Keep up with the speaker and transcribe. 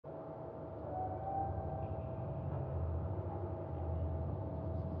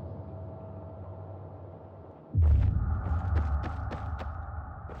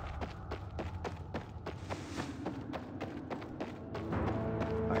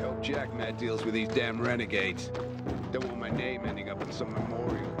Jack Matt deals with these damn renegades. Don't want my name ending up in some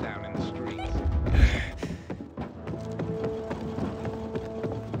memorial down in the streets.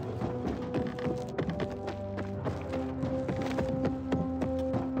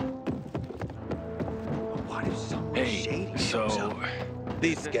 What if someone shady so... himself?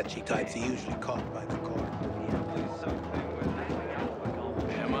 These sketchy types are usually caught by the car.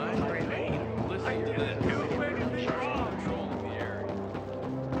 Am I? Listen to this. Controlling the area.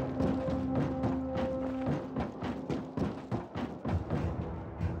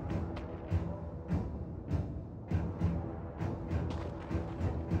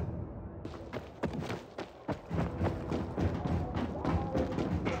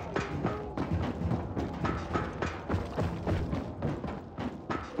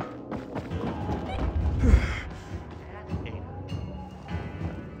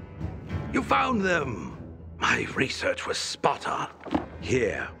 You found them! My research was spot on.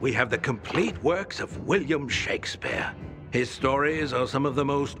 Here, we have the complete works of William Shakespeare. His stories are some of the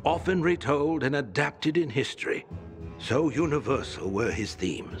most often retold and adapted in history. So universal were his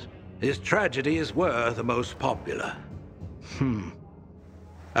themes. His tragedies were the most popular.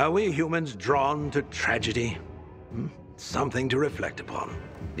 Are we humans drawn to tragedy? Something to reflect upon.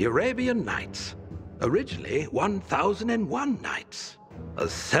 The Arabian Nights. Originally 1001 Nights. A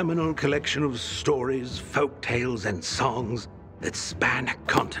seminal collection of stories, folk tales, and songs that span a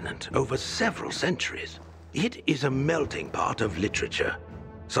continent over several centuries. It is a melting pot of literature,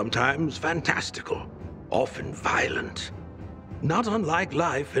 sometimes fantastical, often violent. Not unlike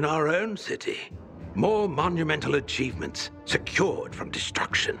life in our own city. More monumental achievements secured from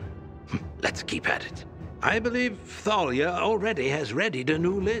destruction. Let's keep at it. I believe Thalia already has readied a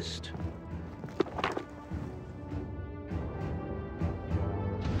new list.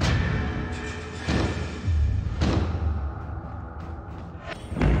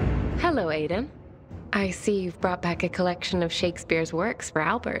 Hello, Aiden. I see you've brought back a collection of Shakespeare's works for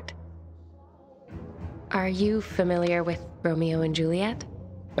Albert. Are you familiar with Romeo and Juliet?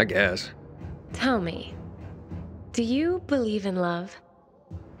 I guess. Tell me, do you believe in love?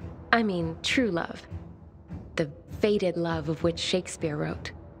 I mean, true love. The fated love of which Shakespeare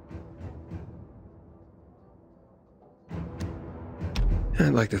wrote.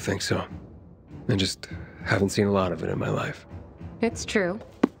 I'd like to think so. I just haven't seen a lot of it in my life. It's true.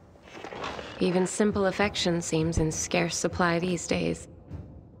 Even simple affection seems in scarce supply these days.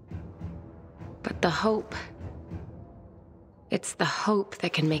 But the hope... it's the hope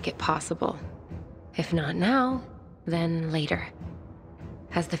that can make it possible. If not now, then later.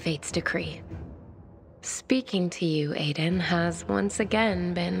 As the fates decree. Speaking to you, Aiden, has once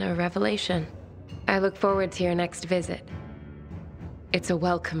again been a revelation. I look forward to your next visit. It's a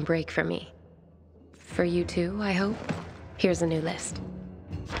welcome break for me. For you too, I hope. Here's a new list.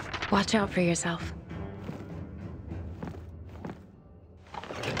 Watch out for yourself.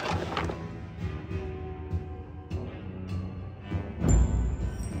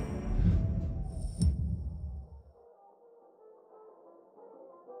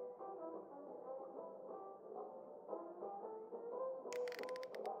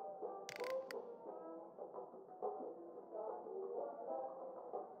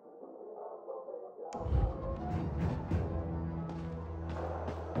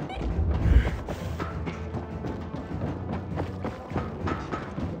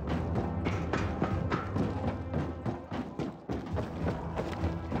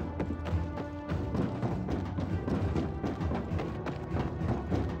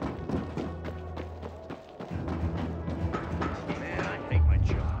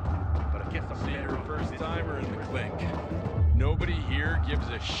 Nobody here gives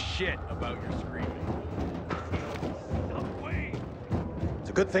a shit about your screaming. It's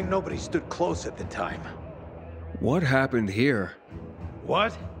a good thing nobody stood close at the time. What happened here?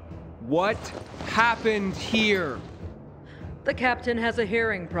 What? What happened here? The captain has a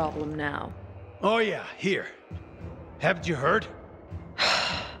hearing problem now. Oh yeah, here. Haven't you heard?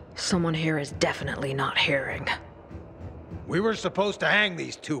 Someone here is definitely not hearing. We were supposed to hang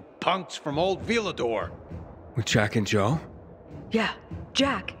these two punks from old Villador. With Jack and Joe? Yeah,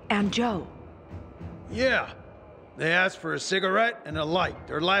 Jack and Joe. Yeah. They asked for a cigarette and a light.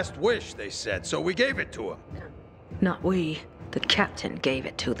 Their last wish, they said, so we gave it to them. Not we. The captain gave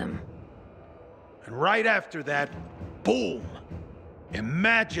it to them. And right after that, boom!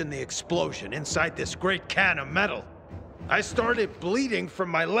 Imagine the explosion inside this great can of metal. I started bleeding from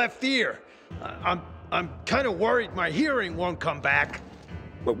my left ear. I'm kind of worried my hearing won't come back.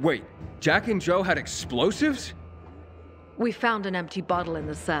 But wait, Jack and Joe had explosives? We found an empty bottle in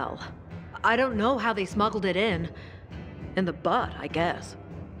the cell. I don't know how they smuggled it in. In the butt, I guess.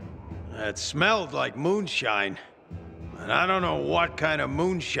 It smelled like moonshine. And I don't know what kind of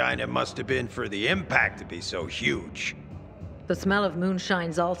moonshine it must have been for the impact to be so huge. The smell of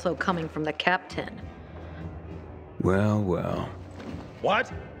moonshine's also coming from the captain. Well, well.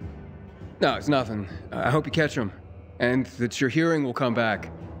 What? No, it's nothing. I hope you catch him. And that your hearing will come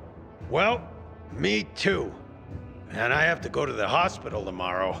back. Well, me too. And I have to go to the hospital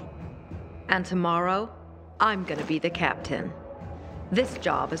tomorrow. And tomorrow, I'm gonna be the captain. This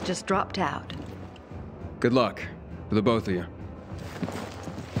job has just dropped out. Good luck for the both of you.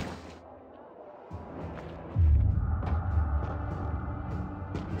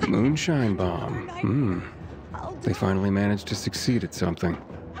 Moonshine bomb. They finally managed to succeed at something.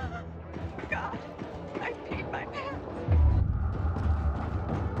 God, I peed my pants.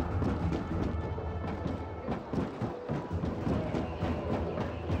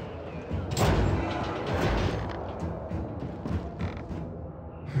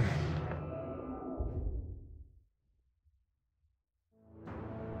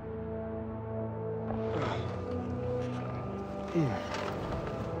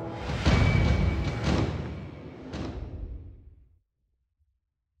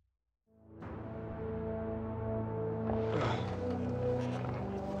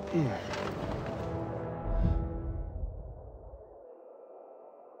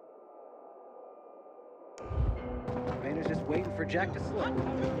 Raina's just waiting for Jack to slip.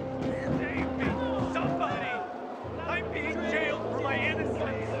 Somebody! I'm being jailed for my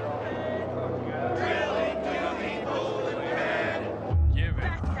innocence! Give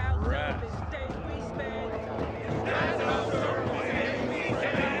it rest.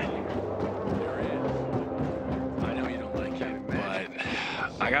 I know you don't like it, but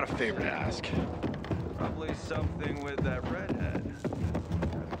I got a favor to ask. Probably something with that redhead.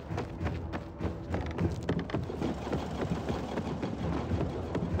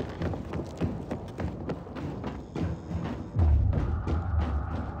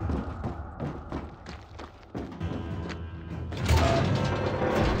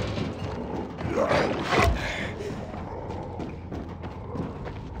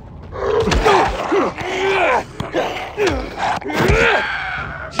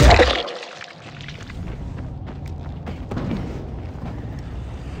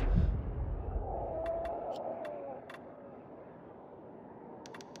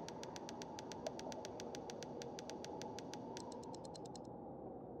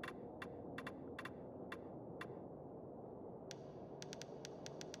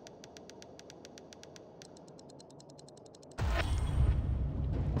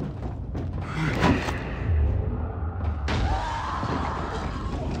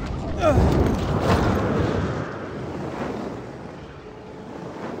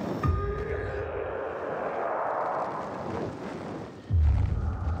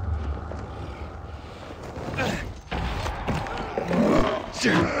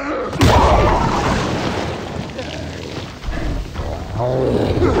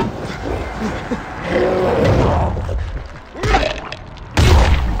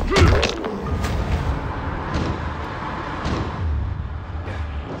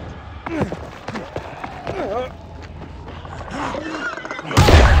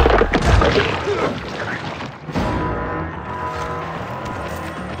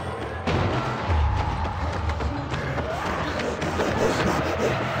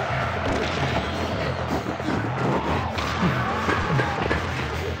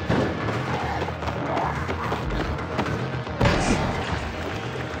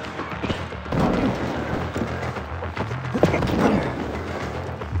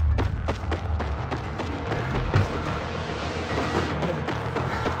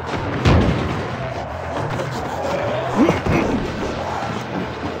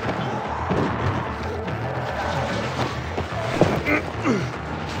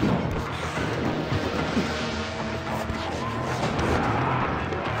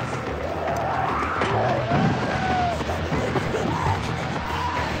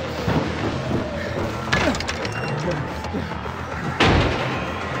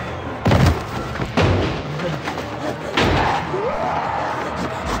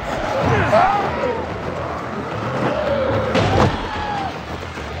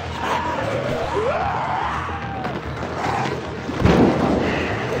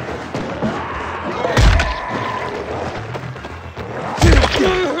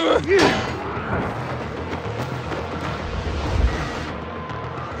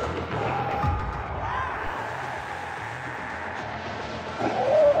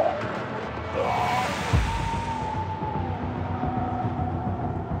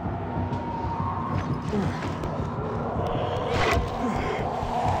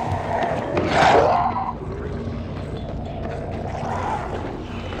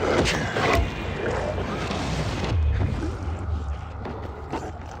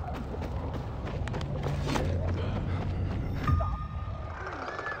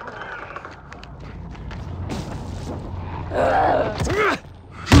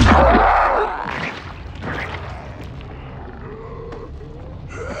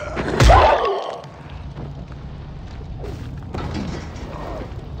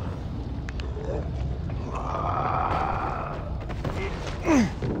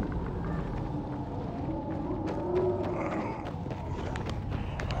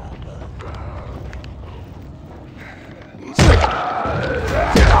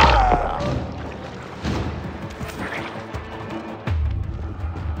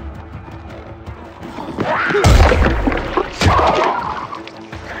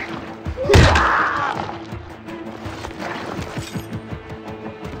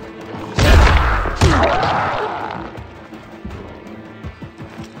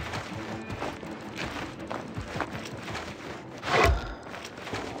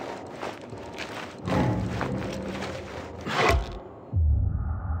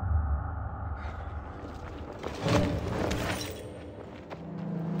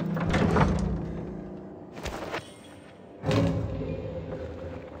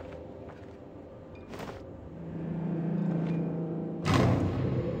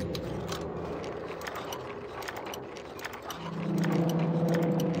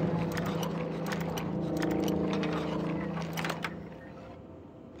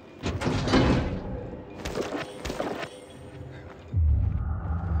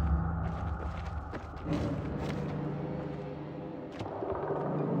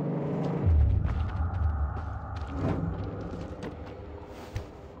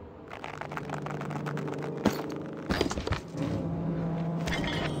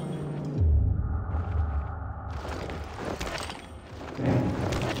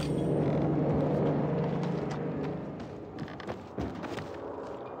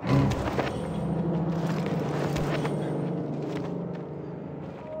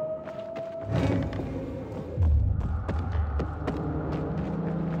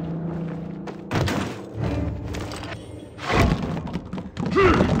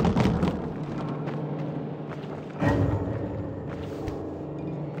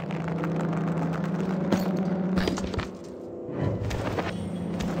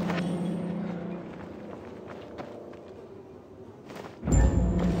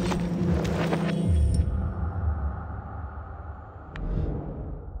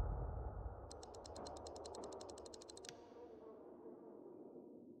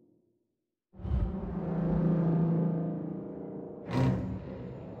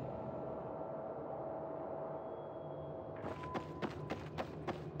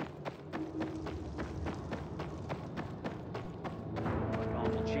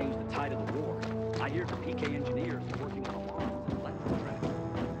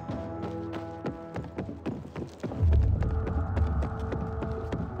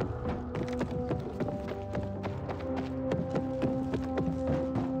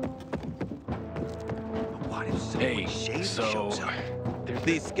 Hey, so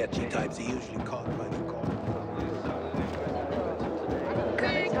These sketchy types are usually caught by the call.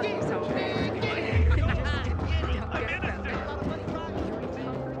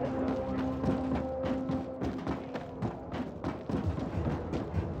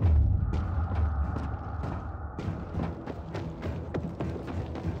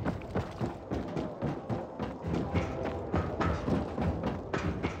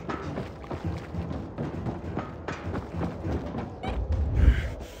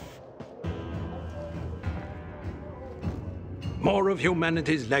 More of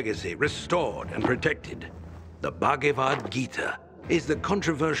humanity's legacy restored and protected. The Bhagavad Gita is the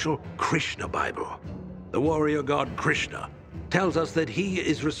controversial Krishna Bible. The warrior god Krishna tells us that he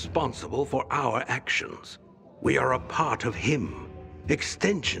is responsible for our actions. We are a part of him,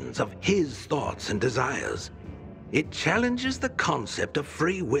 extensions of his thoughts and desires. It challenges the concept of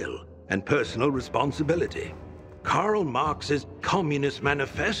free will and personal responsibility. Karl Marx's Communist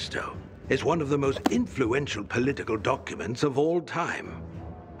Manifesto is one of the most influential political documents of all time.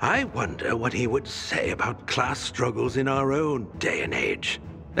 I wonder what he would say about class struggles in our own day and age,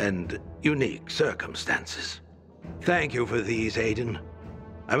 and unique circumstances. Thank you for these, Aiden.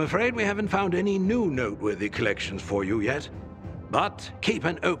 I'm afraid we haven't found any new noteworthy collections for you yet, but keep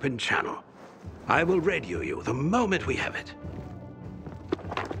an open channel. I will radio you the moment we have it.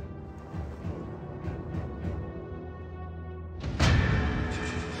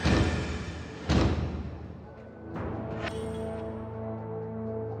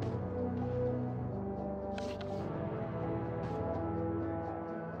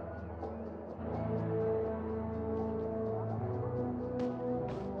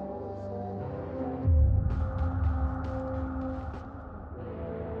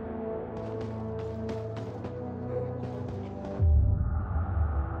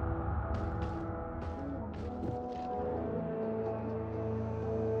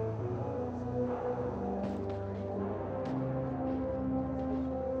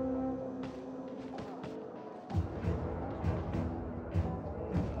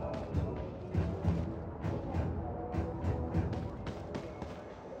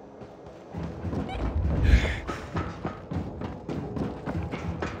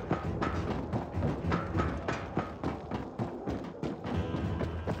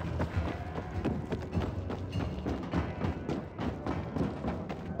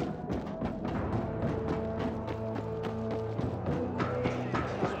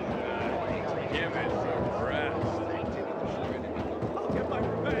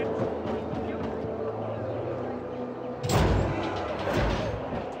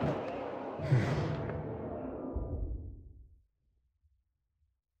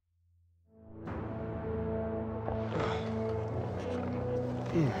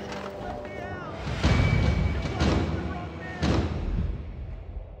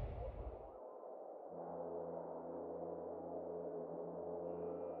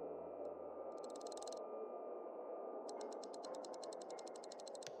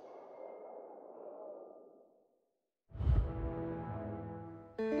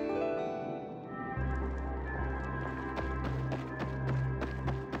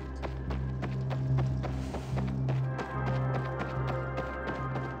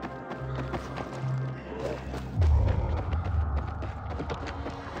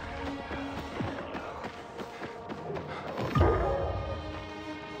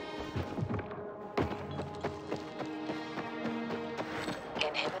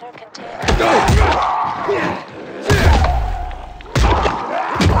 Inhibitor contained.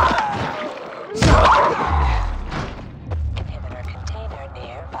 Inhibitor container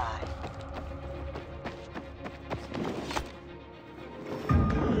nearby.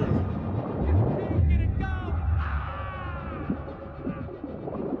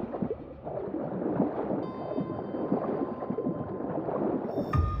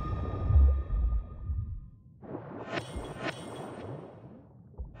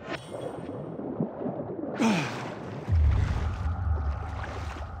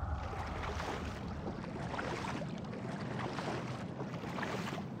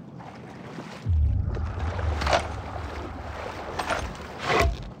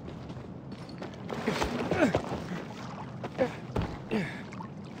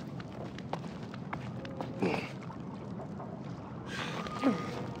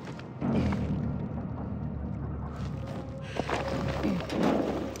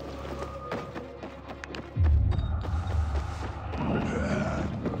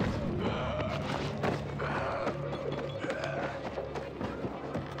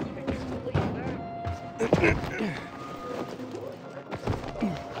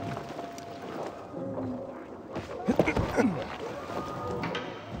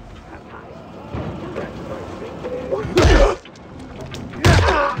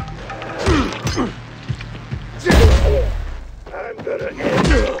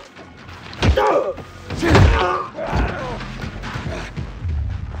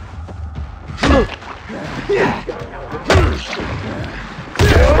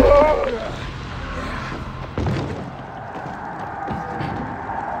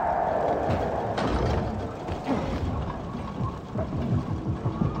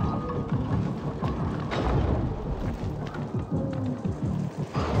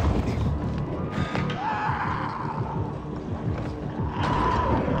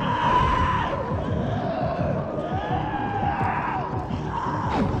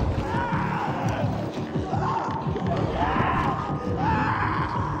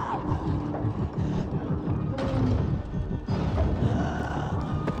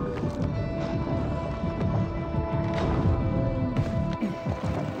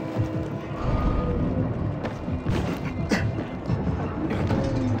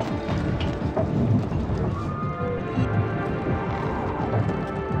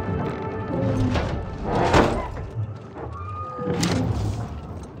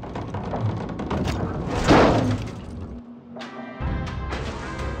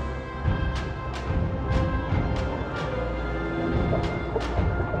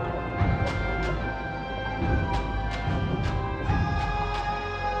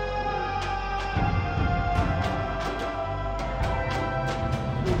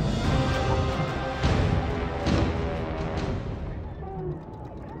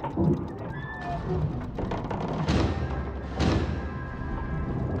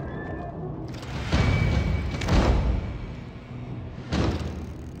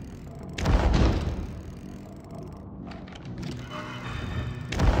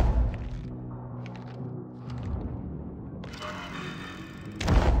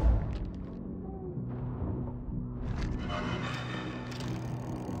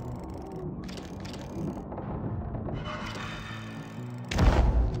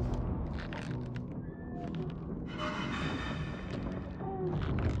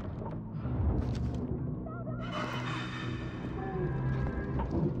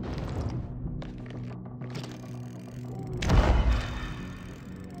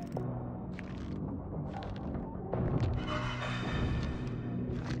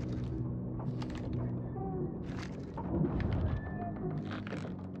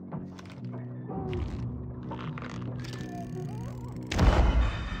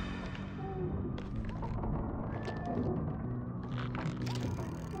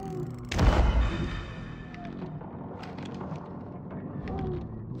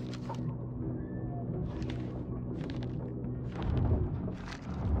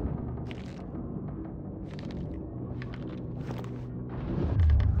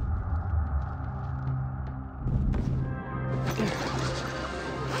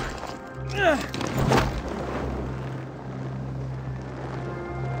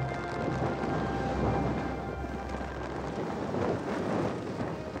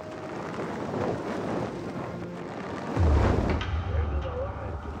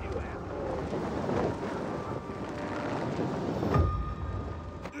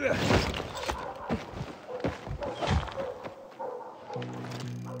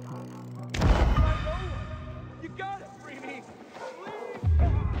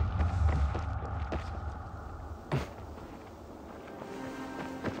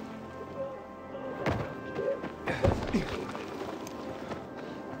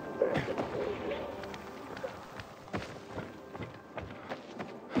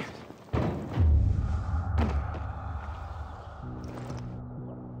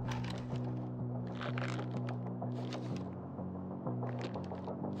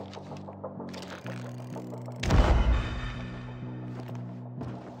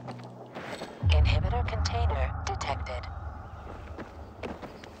 Inhibitor container detected.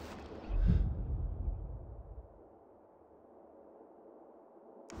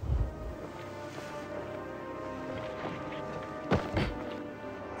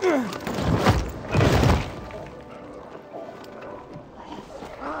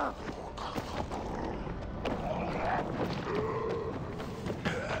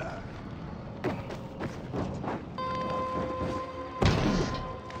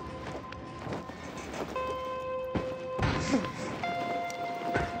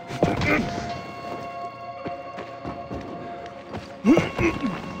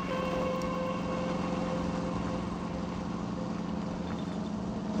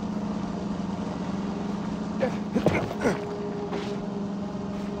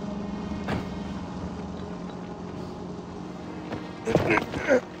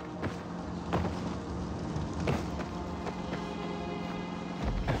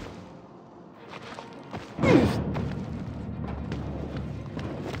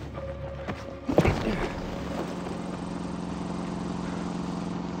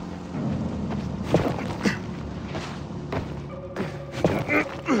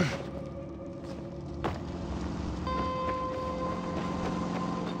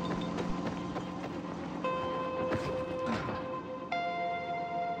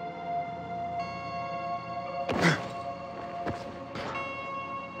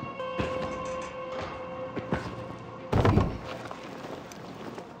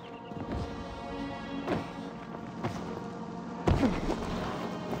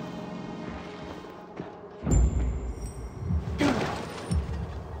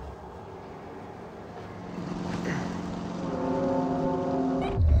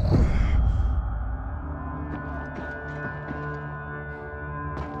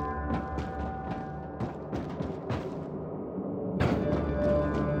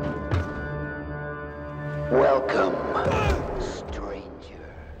 Welcome,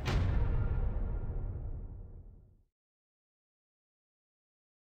 stranger.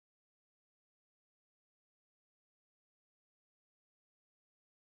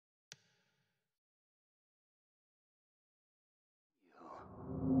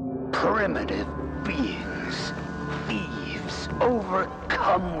 Primitive beings, thieves,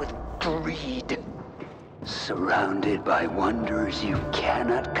 overcome with greed, surrounded by wonders you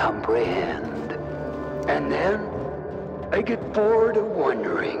cannot comprehend. And then, I get bored of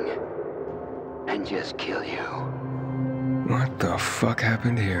wondering, and just kill you. What the fuck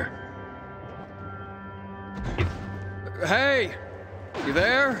happened here? Hey! You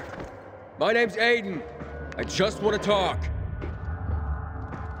there? My name's Aiden. I just want to talk.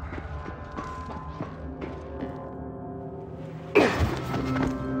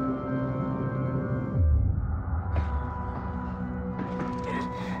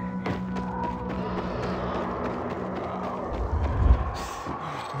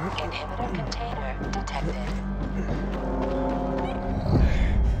 Inhibitor container detected.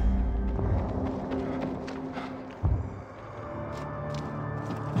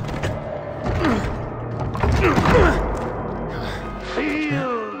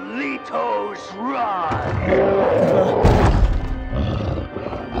 Feel Leto's rod.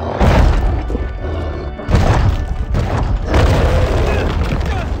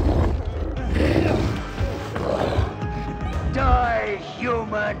 Die,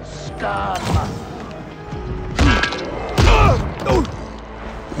 human scum!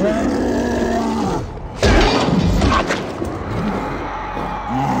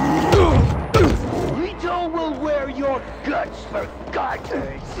 Leto will wear your guts for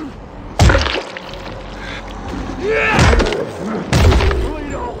garters!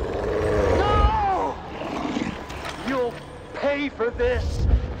 Leto! No! You'll pay for this!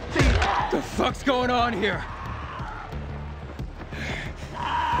 The fuck's going on here?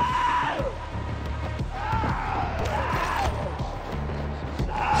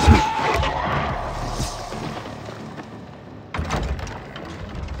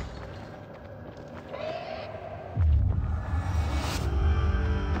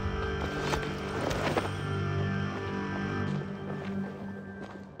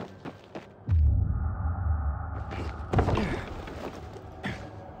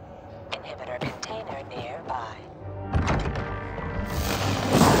 Inhibitor container nearby.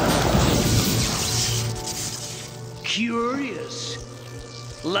 Curious.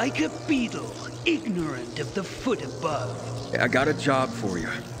 Like a beetle, ignorant of the foot above. I got a job for you.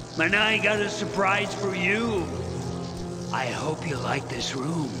 And I got a surprise for you. I hope you like this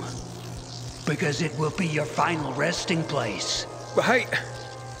room. Because it will be your final resting place. Hey!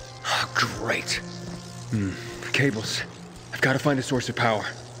 Oh, great. Cables. I've got to find a source of power.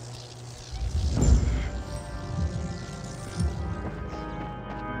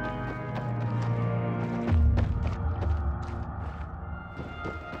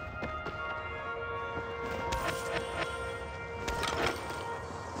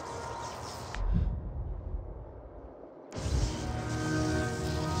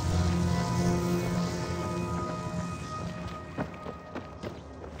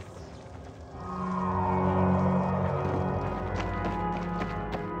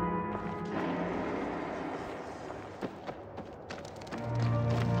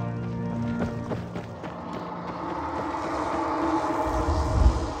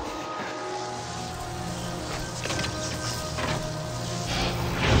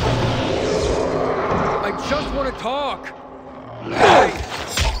 I just want to talk! Hey!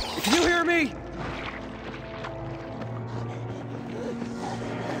 Can you hear me?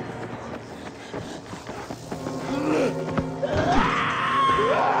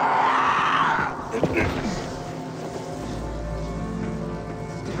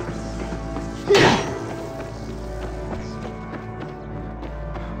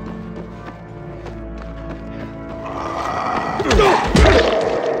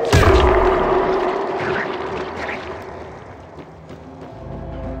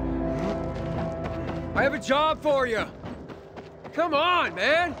 I have a job for you! Come on,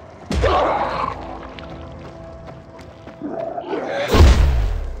 man!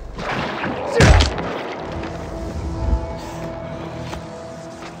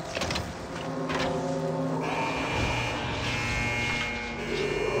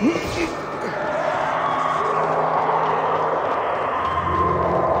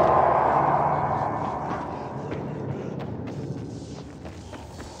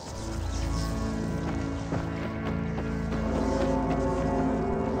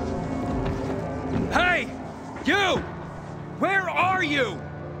 Hey! You! Where are you?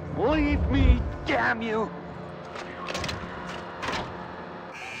 Leave me, damn you!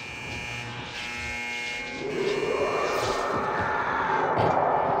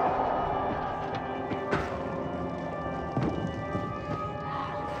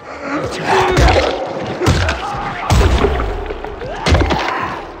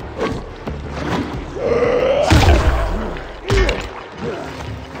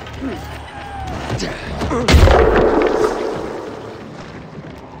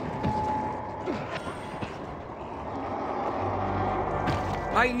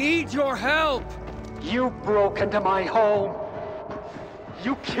 I need your help! You broke into my home.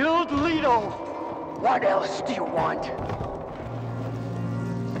 You killed Leto. What else do you want?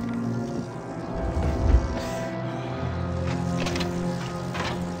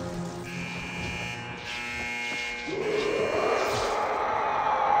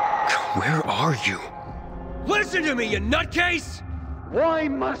 Where are you? Listen to me, you nutcase! Why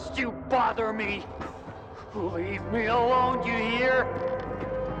must you bother me? Leave me alone, you hear?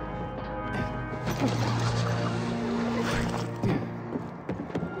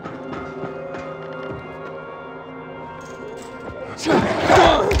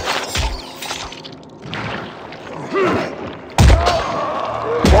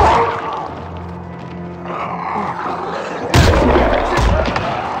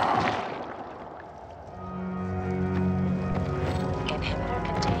 Inhibitor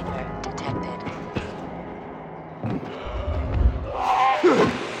container detected.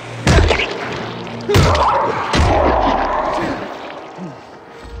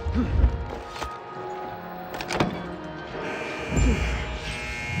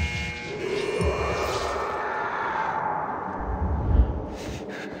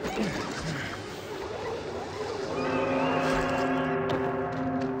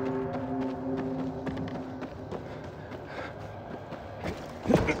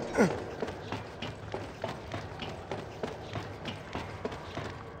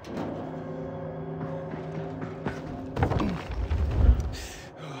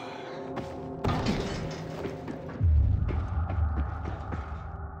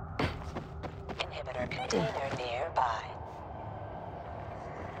 Inhibitor container nearby.